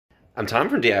I'm Tom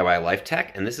from DIY Life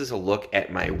Tech, and this is a look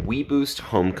at my weBoost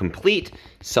Home Complete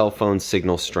cell phone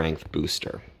signal strength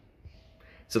booster.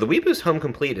 So the weBoost Home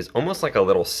Complete is almost like a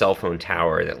little cell phone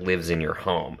tower that lives in your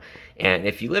home. And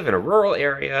if you live in a rural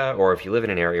area, or if you live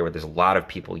in an area where there's a lot of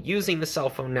people using the cell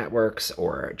phone networks,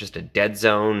 or just a dead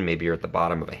zone, maybe you're at the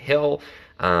bottom of a hill,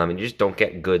 and you just don't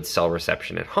get good cell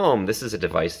reception at home, this is a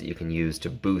device that you can use to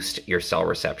boost your cell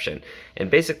reception.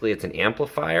 And basically it's an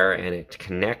amplifier, and it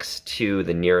connects to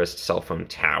the nearest cell phone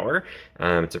tower.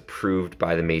 It's approved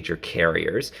by the major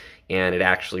carriers, and it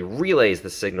actually relays the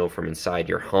signal from inside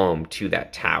your home to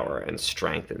that tower and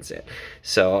strengthens it.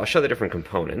 So I'll show the different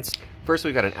components. First,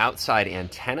 we've got an outside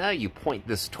antenna. You point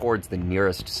this towards the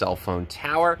nearest cell phone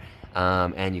tower,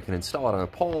 and you can install it on a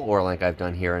pole, or like I've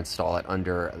done here, install it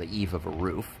under the eave of a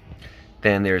roof.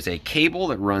 Then there's a cable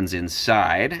that runs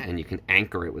inside, and you can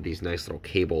anchor it with these nice little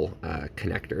cable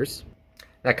connectors.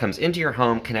 That comes into your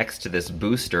home, connects to this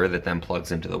booster that then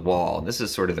plugs into the wall. This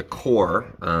is sort of the core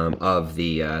of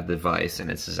the device, and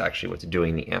this is actually what's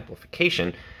doing the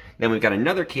amplification. Then we've got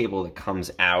another cable that comes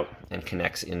out and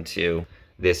connects into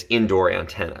this indoor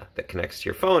antenna that connects to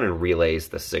your phone and relays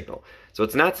the signal. So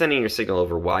it's not sending your signal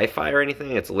over Wi-Fi or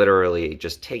anything, it's literally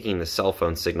just taking the cell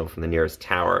phone signal from the nearest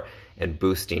tower and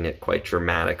boosting it quite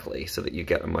dramatically so that you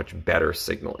get a much better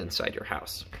signal inside your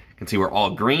house. You can see we're all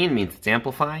green, means it's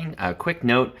amplifying. Quick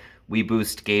note,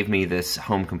 weBoost gave me this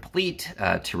Home Complete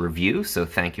to review, so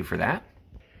thank you for that.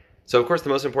 So of course the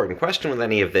most important question with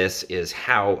any of this is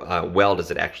how well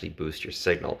does it actually boost your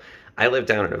signal? I live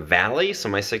down in a valley, so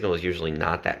my signal is usually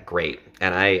not that great.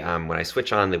 And when I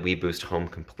switch on the weBoost Home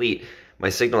Complete, my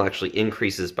signal actually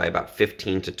increases by about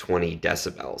 15 to 20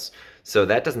 decibels. So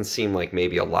that doesn't seem like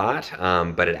maybe a lot,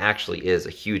 but it actually is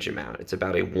a huge amount. It's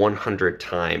about a 100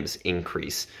 times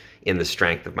increase in the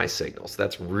strength of my signal. So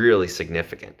that's really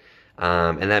significant.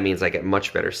 And that means I get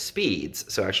much better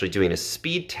speeds. So actually doing a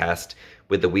speed test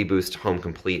with the weBoost Home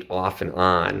Complete off and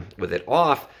on, with it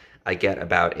off, I get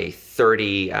about a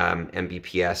 30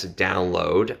 Mbps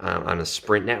download on a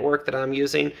Sprint network that I'm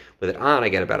using. With it on, I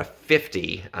get about a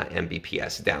 50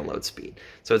 Mbps download speed.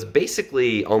 So it's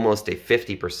basically almost a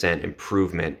 50%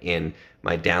 improvement in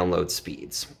my download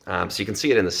speeds. So you can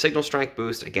see it in the signal strength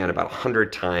boost, again, about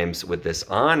 100 times with this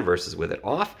on versus with it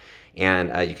off.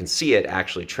 And you can see it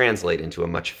actually translate into a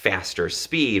much faster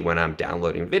speed when I'm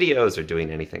downloading videos or doing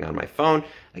anything on my phone.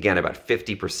 Again, about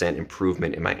 50%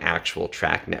 improvement in my actual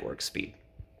track network speed.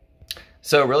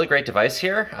 So really great device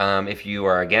here. If you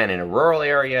are, again, in a rural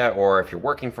area, or if you're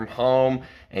working from home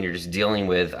and you're just dealing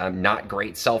with not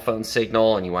great cell phone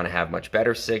signal and you want to have much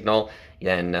better signal,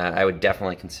 then I would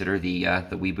definitely consider the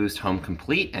weBoost Home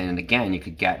Complete. And again, you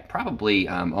could get probably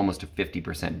almost a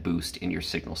 50% boost in your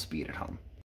signal speed at home.